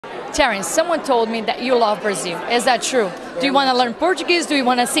Terrence, someone told me that you love Brazil. Is that true? Do you want to learn Portuguese? Do you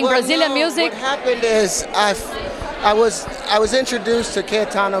want to sing Brazilian music? What happened is I was introduced to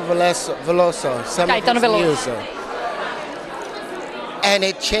Caetano Veloso, some of his music, and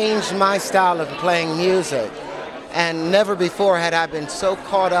it changed my style of playing music. And never before had I been so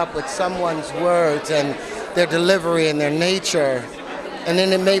caught up with someone's words and their delivery and their nature. And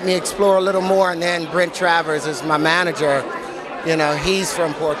then it made me explore a little more. And then Brent Travers is my manager. You know, he's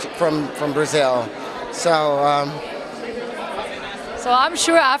from Brazil. So I'm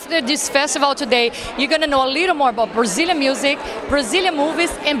sure after this festival today, you're going to know a little more about Brazilian music, Brazilian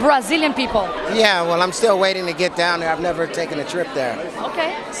movies, and Brazilian people. Yeah, well, I'm still waiting to get down there. I've never taken a trip there.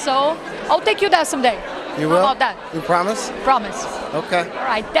 Okay, so I'll take you there someday. You will? How about that? You promise? Promise. Okay. All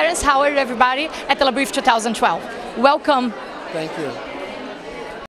right, Terrence Howard, everybody, at the Labrff 2012. Welcome. Thank you.